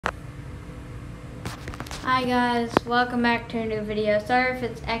Hi guys, welcome back to a new video. Sorry if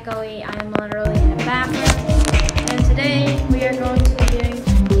it's echoey, I'm literally in a bathroom. And today we are going to be doing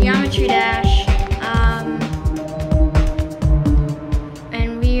Geometry Dash.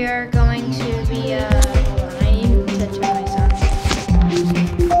 And we are going to be, hold on, I need to turn my sound.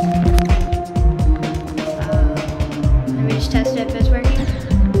 Let me just test if it's working.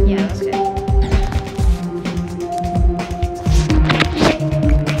 Yeah, that's good.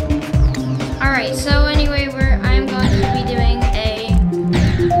 Alright, so anyway, I'm going to be doing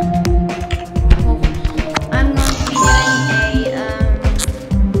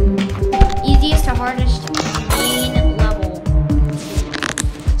easiest to hardest main level.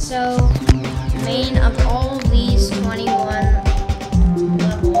 So, main of all of these 21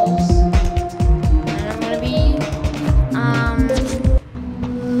 levels, and I'm going to be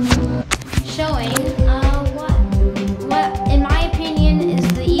showing what in my opinion is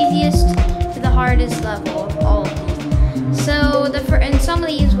the easiest to the hardest level of all of these. So and some of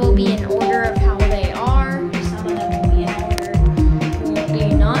these will be in order of how they are. Some of them will be in order, will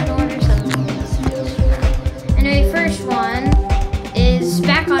be not in order. Some of them will be anyway, first one is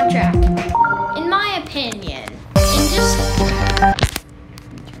back on track. In my opinion,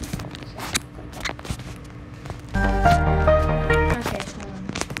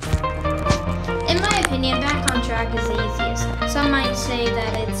 back on track is the easiest. Some might say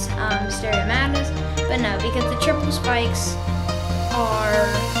that it's Stereo Madness, but no, because the triple spikes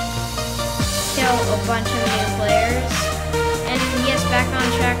kill a bunch of new players. And yes, back on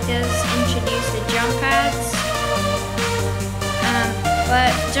track does introduce the jump pads.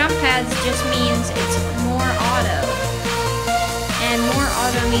 But jump pads just means it's more auto. And more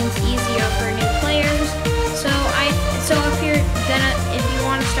auto means easier for new players. So if you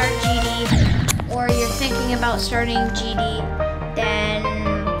want to start GD, or you're thinking about starting GD, then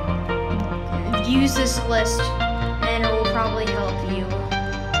use this list and it will probably help you.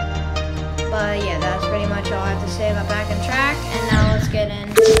 But yeah, that's pretty much all I have to say about back on track. And now let's get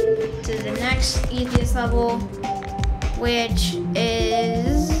into the next easiest level, which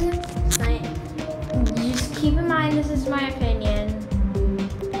is, just keep in mind this is my opinion.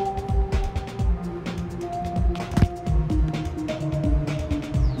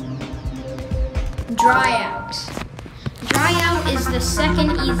 Dry out. Dry out is the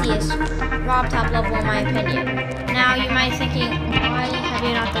second easiest robtop level in my opinion. Now you might be thinking, why have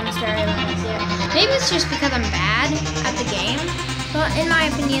you not done a Stereo Madness yet? Maybe it's just because I'm bad at the game, but in my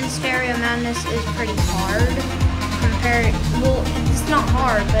opinion, Stereo Madness is pretty hard well, it's not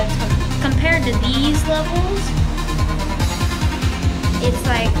hard, but compared to these levels, it's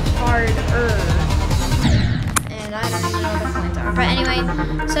like harder. And I don't even know what the points are. But anyway,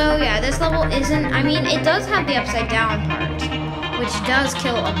 so yeah, this level isn't, it does have the upside down part, which does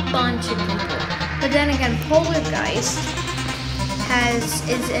kill a bunch of people. But then again, Poltergeist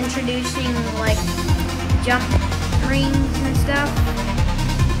is introducing like jump rings and stuff.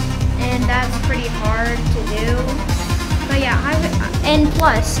 And that's pretty hard to do. But yeah, and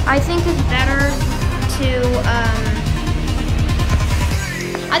plus, I think it's better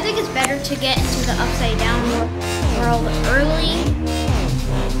to get into the upside down world early.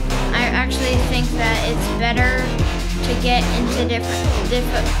 I actually think that it's better to get into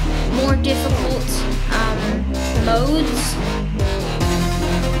more difficult modes.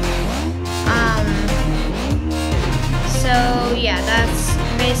 So yeah, that's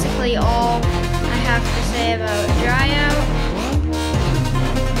basically all I have to say about dry out.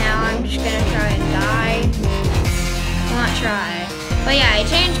 Now I'm just gonna try and die. Well, not try. But yeah, I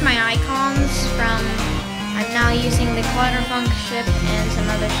changed my icons from, I'm now using the Clutterfunk ship and some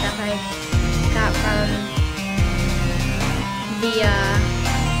other stuff I got from the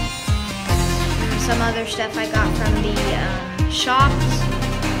shops.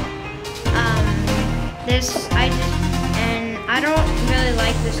 I don't really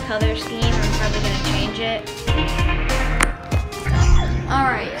like this color scheme. I'm probably gonna change it.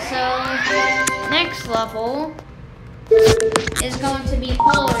 Alright, so next level is going to be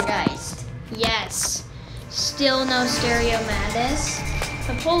Poltergeist. Yes, still no Stereo Madness.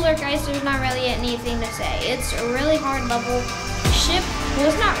 The Poltergeist, there's not really anything to say. It's a really hard level. Well,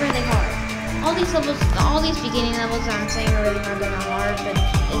 it's not really hard. All these beginning levels I'm saying are really hard, they're not hard, but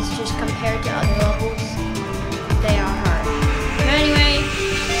it's just compared to other levels, they are hard. But anyway,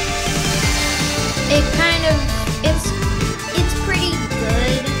 it's pretty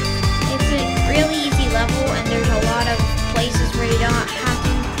good. It's a really easy level, and there's a lot of places where you don't have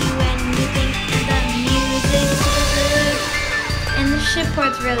to do anything. The music is so good. And the ship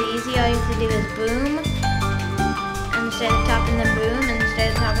part's really easy. All you have to do is boom. Instead of topping the boom,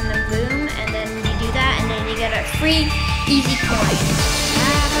 and then you do that, and then a free, easy coin.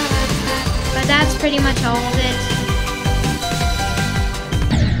 But that's pretty much all of it.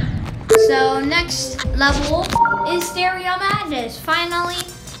 So next level is Stereo Madness. Finally,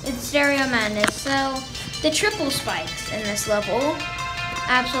 it's Stereo Madness. So the triple spikes in this level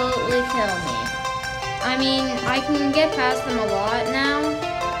absolutely kill me. I mean, I can get past them a lot now.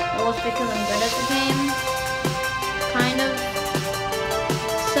 Well, it's because I'm good at the game. Kind of.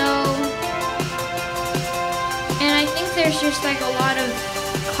 So, and I think there's just like a lot of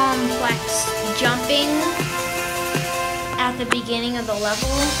complex jumping at the beginning of the level.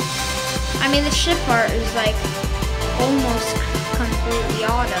 I mean, the ship part is like almost completely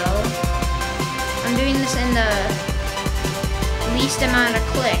auto. I'm doing this in the least amount of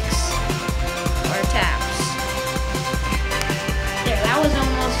clicks or taps. There, that was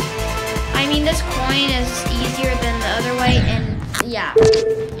almost, I mean, this coin is easier than the other way, and yeah.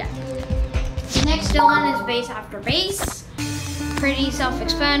 The next one is base after base. Pretty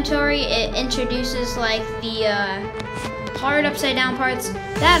self-explanatory. It introduces like the hard upside down parts.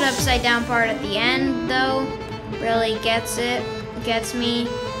 That upside down part at the end though really gets me,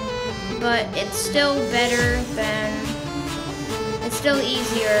 but it's still better than, it's still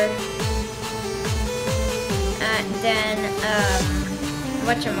easier than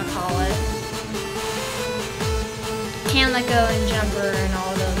whatchamacallit, Can Let Go and Jumper and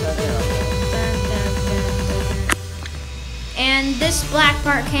all those other levels. And this black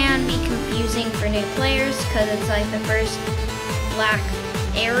part can be confusing for new players because it's like the first black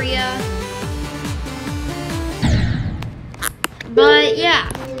area. But yeah,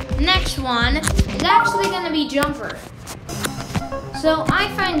 next one is actually going to be Jumper. So I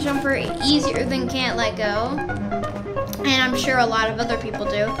find Jumper easier than Can't Let Go, and I'm sure a lot of other people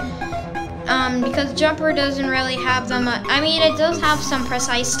do. Because Jumper doesn't really have them. I mean, it does have some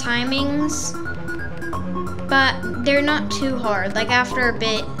precise timings, but they're not too hard. Like after a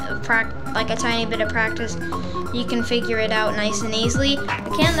bit of like a tiny bit of practice, you can figure it out nice and easily. I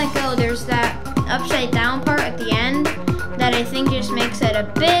Can't Let Go, there's that upside down part at the end that I think just makes it a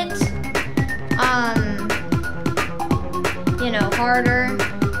bit, you know, harder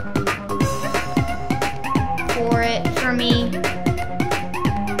for me.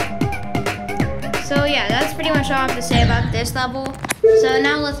 So yeah, that's pretty much all I have to say about this level. So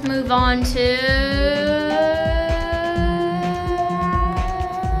now let's move on to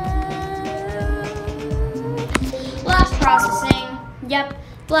blast processing. Yep,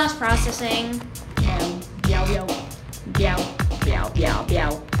 blast processing.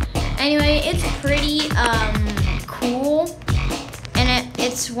 Anyway, it's pretty cool, and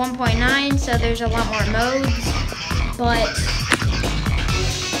it's 1.9, so there's a lot more modes, but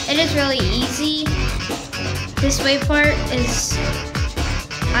it is really easy. This wave part is,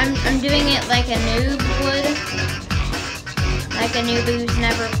 I'm doing it like a noob would, like a noob who's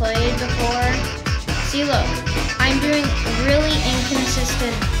never played before. See, look, I'm doing really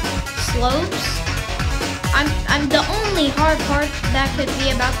inconsistent slopes. I'm the only hard part that could be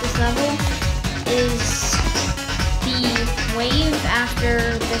about this level is the wave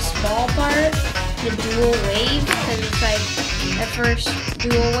after this ball part, the dual wave, because it's like the first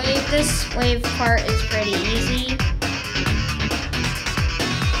dual wave. This wave part is pretty easy,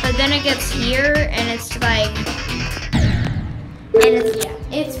 but then it gets here and it's like, and it's, yeah,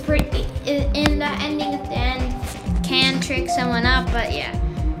 it's pretty, in the ending at the end can trick someone up, but yeah.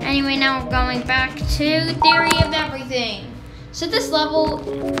 Anyway, now we're going back to Theory of Everything. So this level,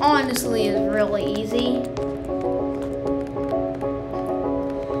 honestly, is really easy.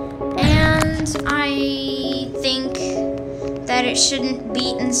 And I think that it shouldn't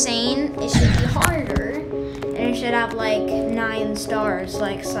be insane. It should be harder. And it should have like 9 stars,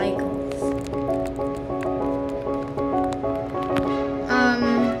 like Cycles.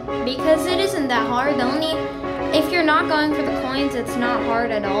 Because it isn't that hard. If you're not going for the coins, it's not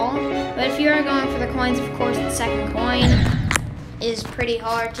hard at all. But if you are going for the coins, of course, the second coin is pretty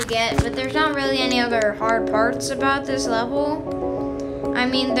hard to get. But there's not really any other hard parts about this level. I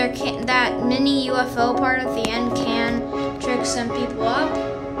mean, that mini UFO part at the end can trick some people up,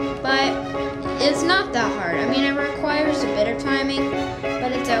 but it's not that hard. I mean, it requires a bit of timing,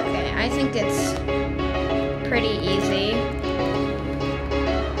 but it's okay. I think it's pretty easy.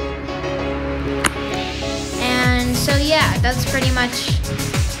 So yeah, that's pretty much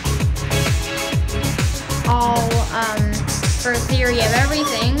all for Theory of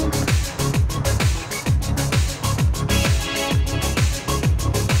Everything.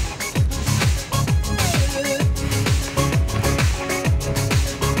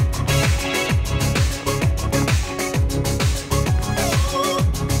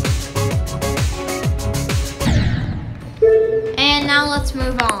 let's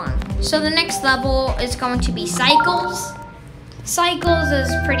move on. So the next level is going to be Cycles. Cycles is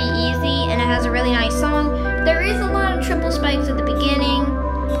pretty easy and it has a really nice song. There is a lot of triple spikes at the beginning,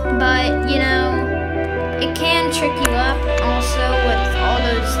 but you know, it can trick you up also with all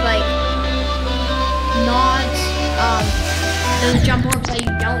those like nods, those jump orbs that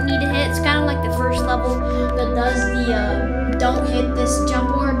you don't need to hit. It's kind of like the first level that does the don't hit this jump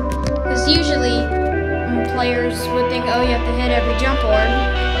orb, because usually players would think, oh, you have to hit every jump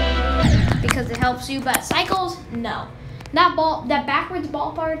orb because it helps you, but Cycles, no. That backwards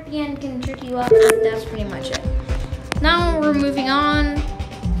ball part at the end can trick you up, but that's pretty much it. Now we're moving on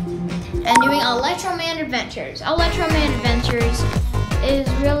and doing Electro Man Adventures. Electro Man Adventures is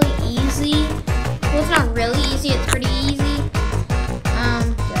really easy. Well, it's not really easy, it's pretty easy.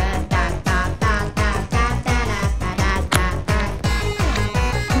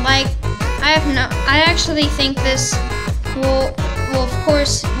 Like, I actually think this will of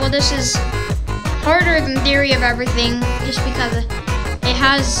course, this is harder than Theory of Everything just because it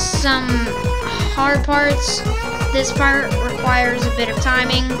has some hard parts. This part requires a bit of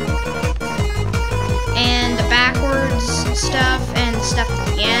timing, and the backwards stuff and stuff at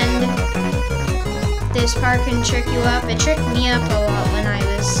the end. This part can trick you up. It tricked me up a lot when I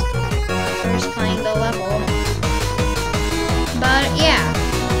was first playing the level. But yeah.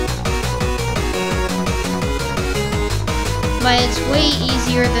 But it's way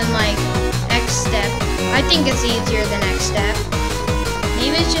easier than like X Step. I think it's easier than X Step.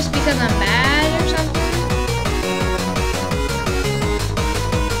 Maybe it's just because I'm bad or something.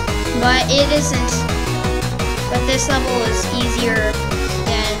 But it isn't. But this level is easier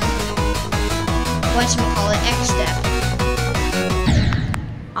than whatchamacallit, X Step.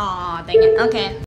 Aw, dang it. Okay.